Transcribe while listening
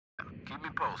Keep me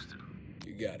posted.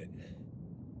 You got it.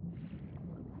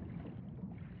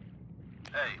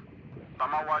 Hey, by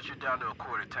my watch, you're down to a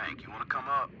quarter tank. You want to come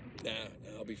up? Nah,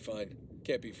 I'll be fine.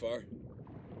 Can't be far.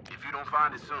 If you don't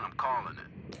find it soon, I'm calling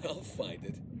it. I'll find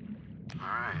it. All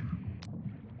right.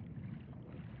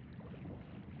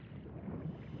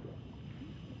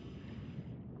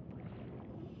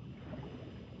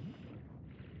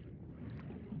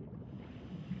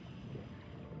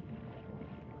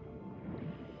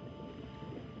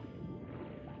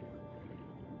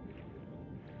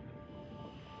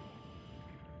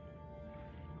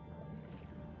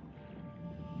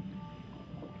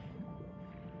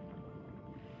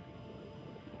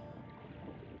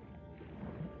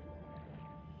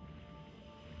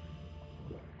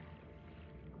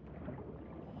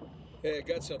 Hey, I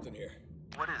got something here.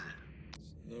 What is it?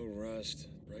 No rust,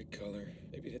 bright color.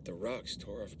 Maybe it hit the rocks,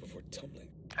 tore off before tumbling.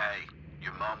 Hey,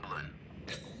 you're mumbling.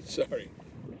 Sorry.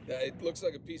 It looks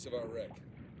like a piece of our wreck.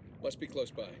 Must be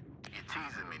close by. You're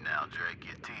teasing me now, Drake.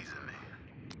 You're teasing me.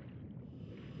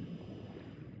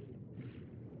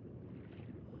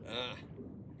 Ah,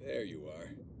 there you are.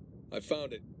 I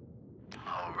found it.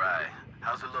 All right.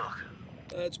 How's it look?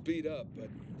 It's beat up,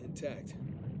 but intact.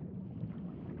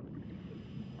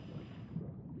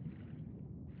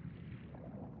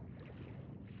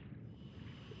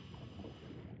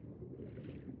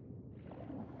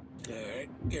 All right,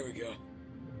 here we go.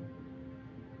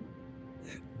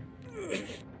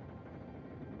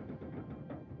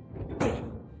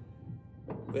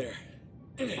 There.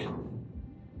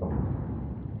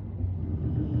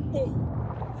 Whoa!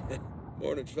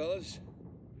 Morning, fellas.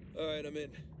 All right, I'm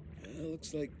in.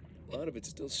 Looks like a lot of it's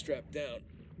still strapped down.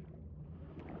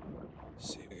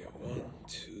 Let's see, we got 1,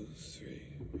 2, 3,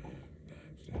 4, 5,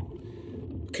 6.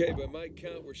 Okay, by my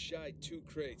count, we're shy 2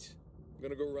 crates. I'm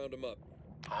gonna go round them up.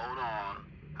 Hold on.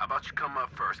 How about you come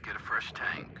up first, get a fresh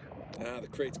tank? The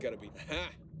crate's gotta be... Ha!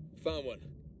 Found one.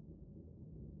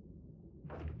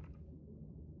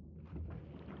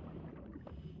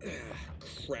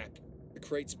 Crap. The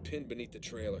crate's pinned beneath the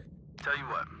trailer. Tell you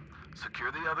what,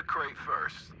 secure the other crate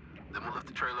first, then we'll lift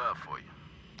the trailer up for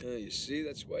you. You see,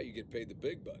 that's why you get paid the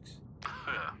big bucks.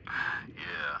 Yeah.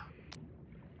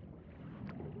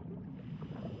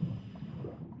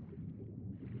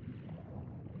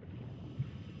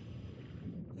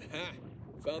 Ha!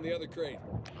 Found the other crate.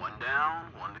 One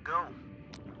down, one to go.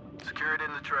 Secure it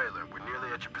in the trailer. We're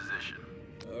nearly at your position.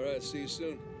 All right, see you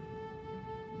soon.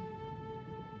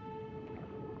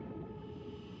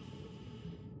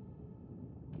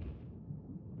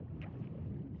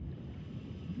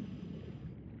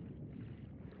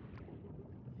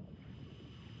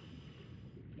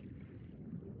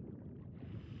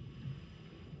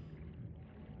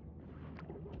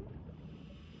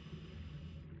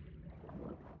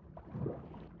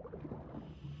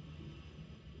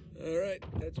 All right,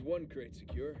 that's one crate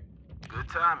secure. Good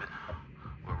timing.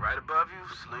 We're right above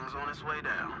you. Sling's on its way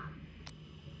down.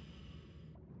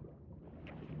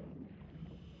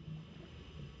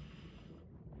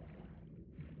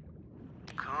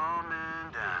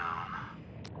 Coming down.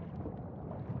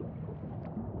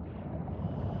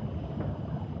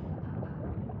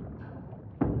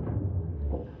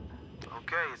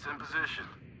 Okay, it's in position.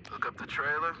 Look up the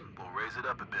trailer. We'll raise it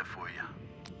up a bit for you.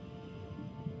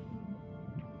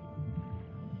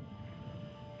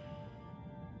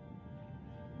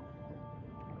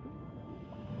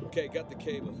 Okay, got the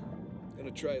cable.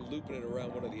 Gonna try looping it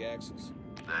around one of the axles.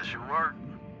 That should work.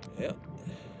 Yeah.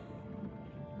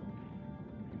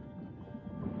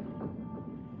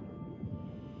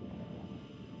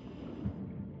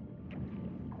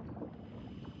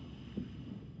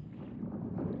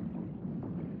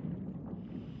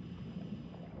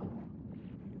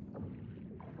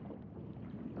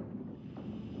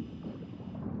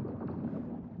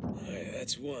 Alright,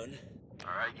 that's one.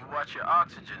 All right, you watch your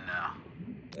oxygen now.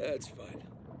 That's fine.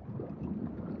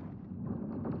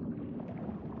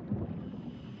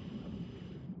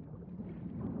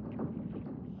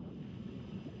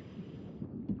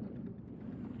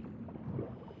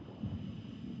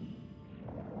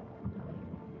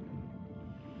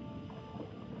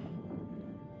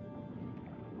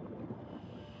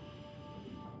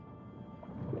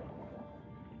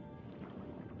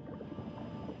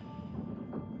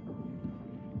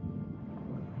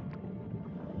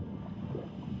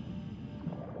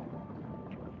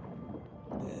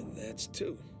 That's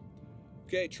two.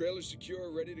 Okay, trailer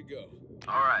secure, ready to go.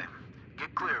 All right,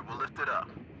 get clear. We'll lift it up.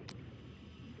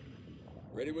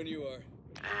 Ready when you are.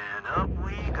 And up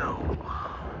we go.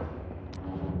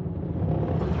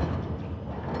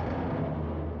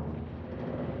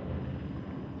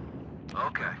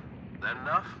 Okay, that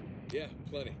enough? Yeah,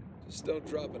 plenty. Just don't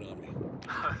drop it on me.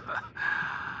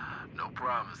 No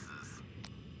promises.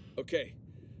 Okay,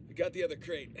 I got the other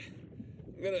crate.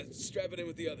 I'm gonna strap it in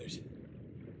with the others.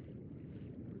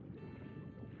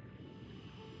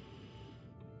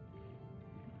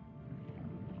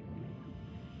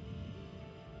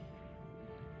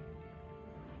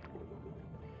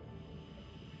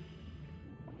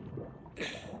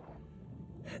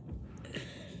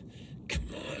 Come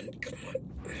on.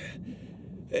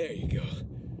 There you go.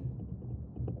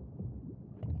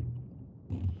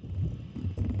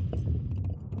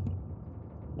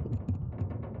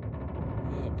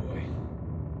 Oh boy.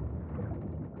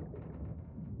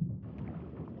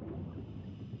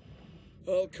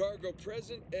 All cargo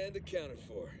present and accounted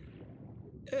for.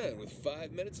 And with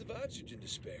 5 minutes of oxygen to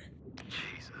spare.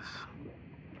 Jesus.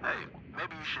 Hey,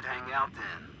 maybe you should hang out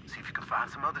then. See if you can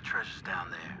find some other treasures down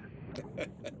there.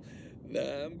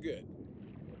 Nah, I'm good.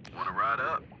 Wanna ride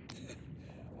up?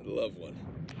 I'd love one.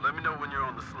 Let me know when you're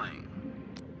on the sling.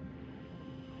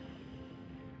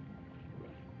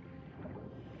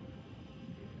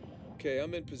 Okay,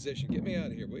 I'm in position. Get me out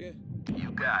of here, will you?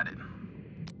 You got it.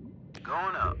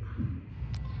 Going up.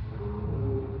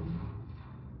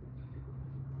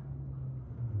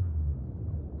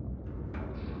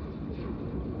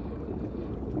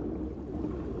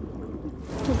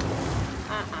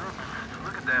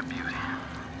 Look at that beauty.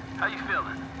 How you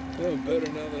feeling? Feeling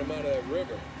better now that I'm out of that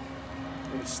river.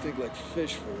 I'm gonna stink like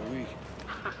fish for a week.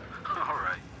 All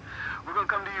right. We're gonna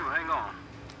come to you. Hang on.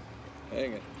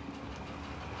 Hang it.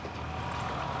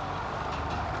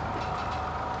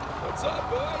 What's up,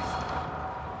 boys?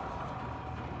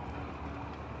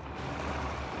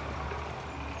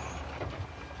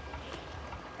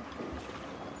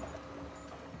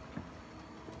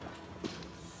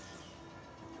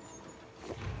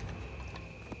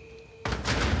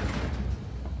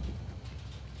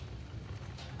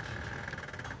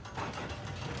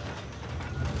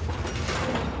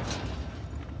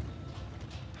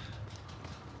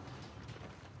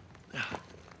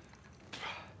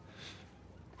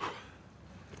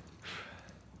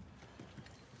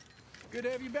 Good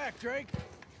to have you back, Drake.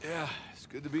 Yeah, it's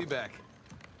good to be back.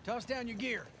 Toss down your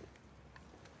gear.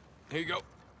 Here you go.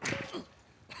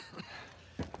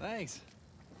 Thanks.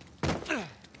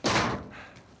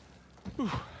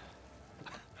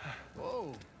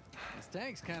 Whoa, this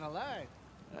tank's kind of light.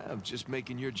 I'm just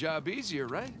making your job easier,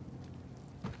 right?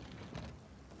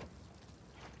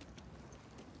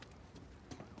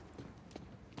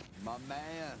 My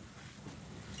man.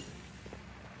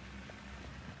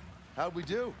 How'd we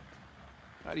do?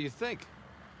 How do you think?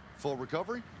 Full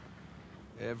recovery?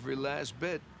 Every last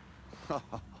bit.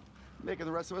 Making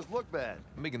the rest of us look bad.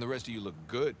 Making the rest of you look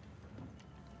good.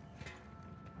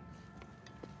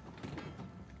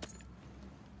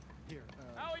 Here,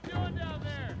 How we doing down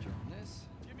there? this.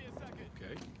 Give me a second.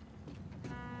 Okay.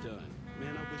 Done.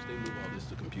 Man, I wish they move all this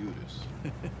to computers.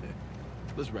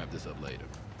 Let's wrap this up later.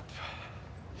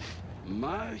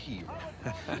 My hero.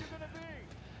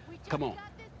 Come on.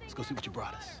 Let's go see what you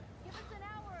brought us.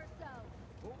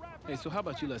 Hey, so how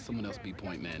about you let someone else be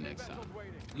point man next time?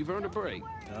 You've earned a break.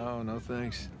 Oh, no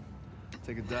thanks.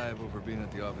 Take a dive over being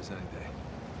at the office any day.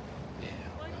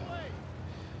 Yeah.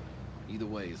 Either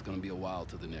way, it's gonna be a while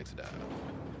till the next dive.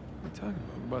 What are you talking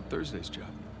about? What about Thursday's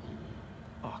job?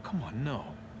 Oh, come on, no.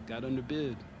 Got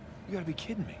underbid. You gotta be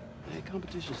kidding me. Hey,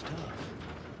 competition's tough.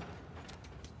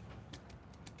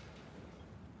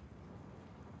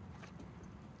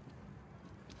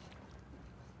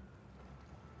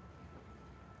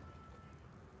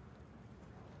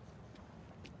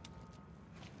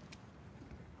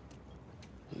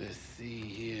 Let's see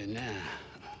here now.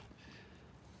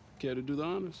 Care to do the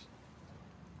honors?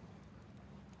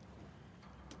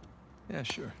 Yeah,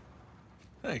 sure.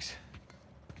 Thanks.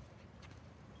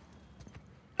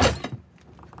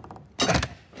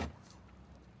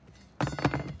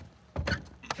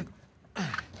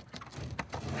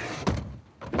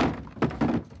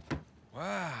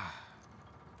 Wow.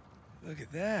 Look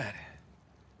at that.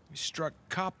 We struck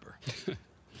copper.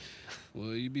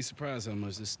 Well, you'd be surprised how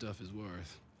much this stuff is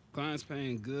worth. Client's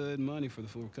paying good money for the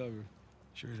full recovery.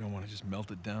 Sure you don't want to just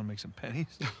melt it down, make some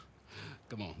pennies?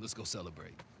 Come on, let's go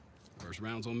celebrate. First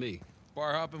round's on me.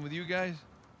 Bar hopping with you guys?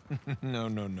 No,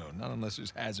 not unless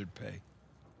there's hazard pay.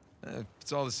 If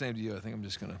it's all the same to you, I think I'm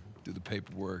just gonna do the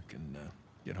paperwork and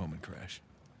get home and crash.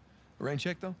 A rain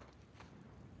check, though?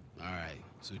 All right,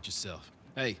 suit yourself.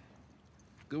 Hey,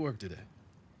 good work today.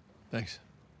 Thanks.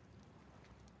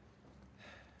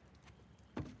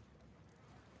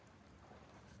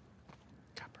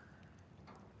 Copper.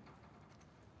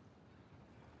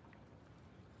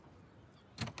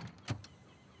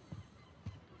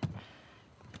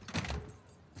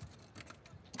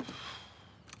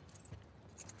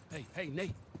 Hey,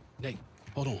 Nate. Nate,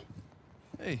 hold on.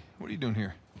 Hey, what are you doing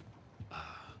here?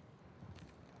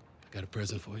 Got a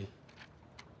present for you.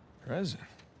 Present?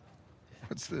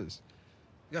 What's this?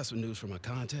 Got some news from my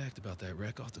contact about that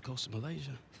wreck off the coast of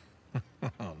Malaysia.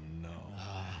 Oh, no.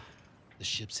 The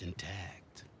ship's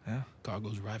intact. Yeah?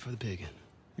 Cargo's right for the picking.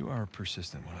 You are a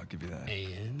persistent one, I'll give you that.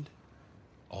 And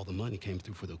all the money came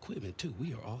through for the equipment, too.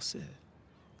 We are all set.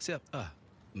 Except,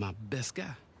 my best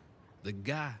guy. The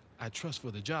guy I trust for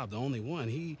the job, the only one.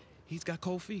 He's got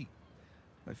cold feet.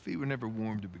 My feet were never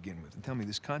warm to begin with. And tell me,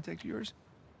 this contact of yours?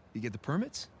 You get the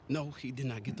permits? No, he did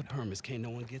not get the permits. Can't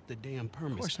no one get the damn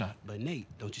permits. Of course not. But Nate,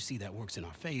 don't you see that works in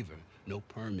our favor? No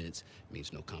permits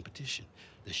means no competition.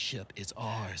 The ship is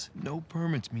ours. No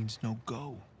permits means no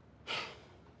go.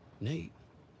 Nate,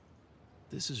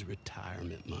 this is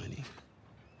retirement money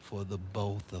for the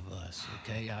both of us,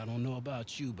 okay? I don't know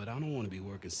about you, but I don't want to be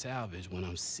working salvage when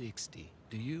I'm 60.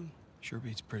 Do you? Sure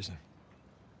beats prison.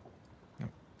 No.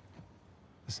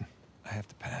 Listen, I have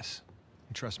to pass.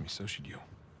 And trust me, so should you.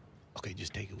 Okay,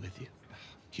 just take it with you.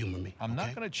 Humor me. I'm okay?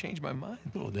 not gonna change my mind.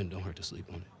 No, then don't hurt to sleep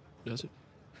on it. Does it?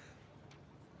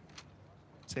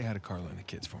 Say hi to Carla and the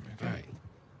kids for me, okay? All right.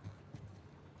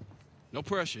 No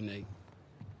pressure, Nate.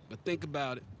 But think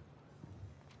about it.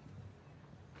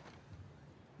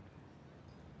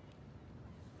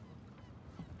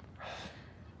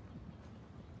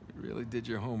 You really did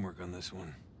your homework on this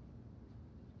one.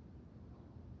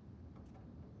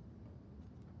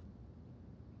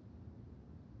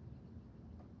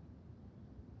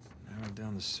 Narrow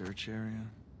down the search area.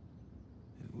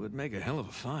 It would make a hell of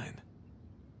a find.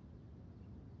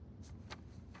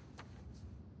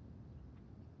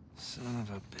 Son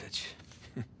of a bitch.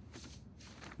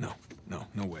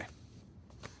 No way.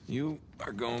 You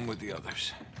are going with the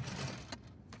others.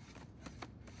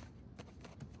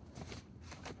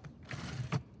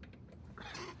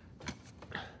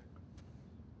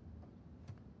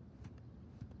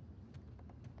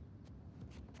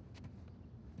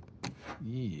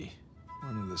 Yee.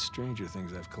 One of the stranger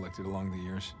things I've collected along the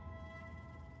years.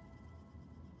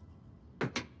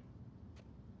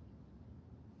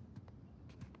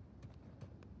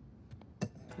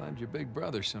 Climbed your big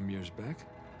brother some years back.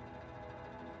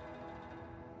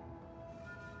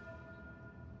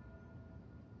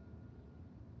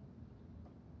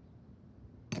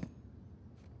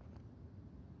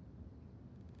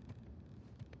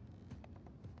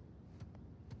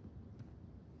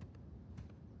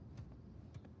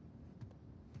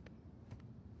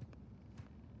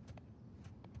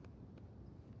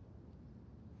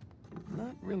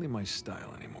 Not really my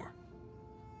style anymore.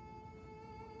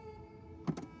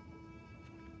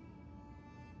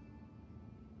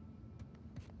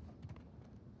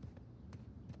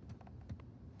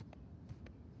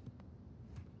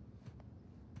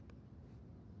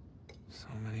 So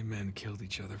many men killed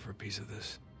each other for a piece of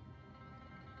this.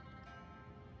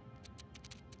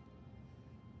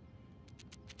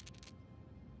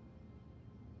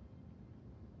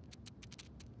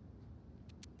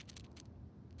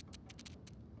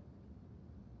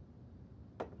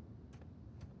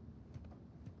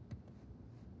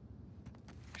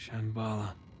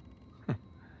 Shambhala.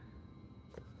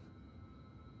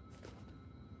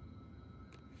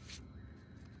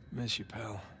 Miss you,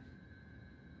 pal.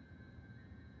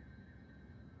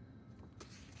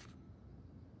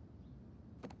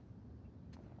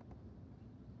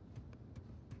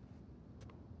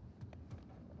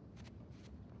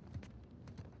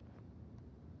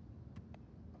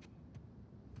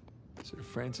 Sir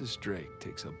Francis Drake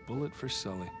takes a bullet for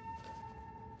Sully.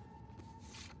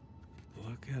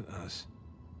 Look at us.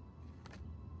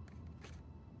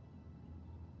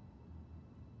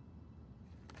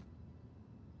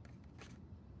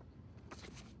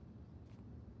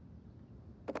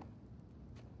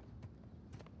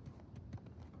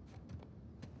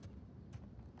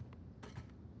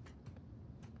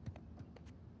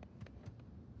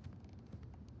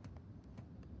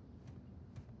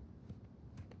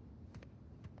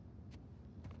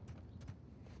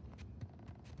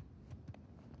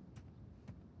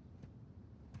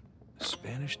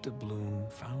 Spanish doubloon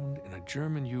found in a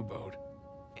German U-boat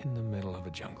in the middle of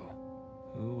a jungle.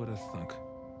 Who would have thunk?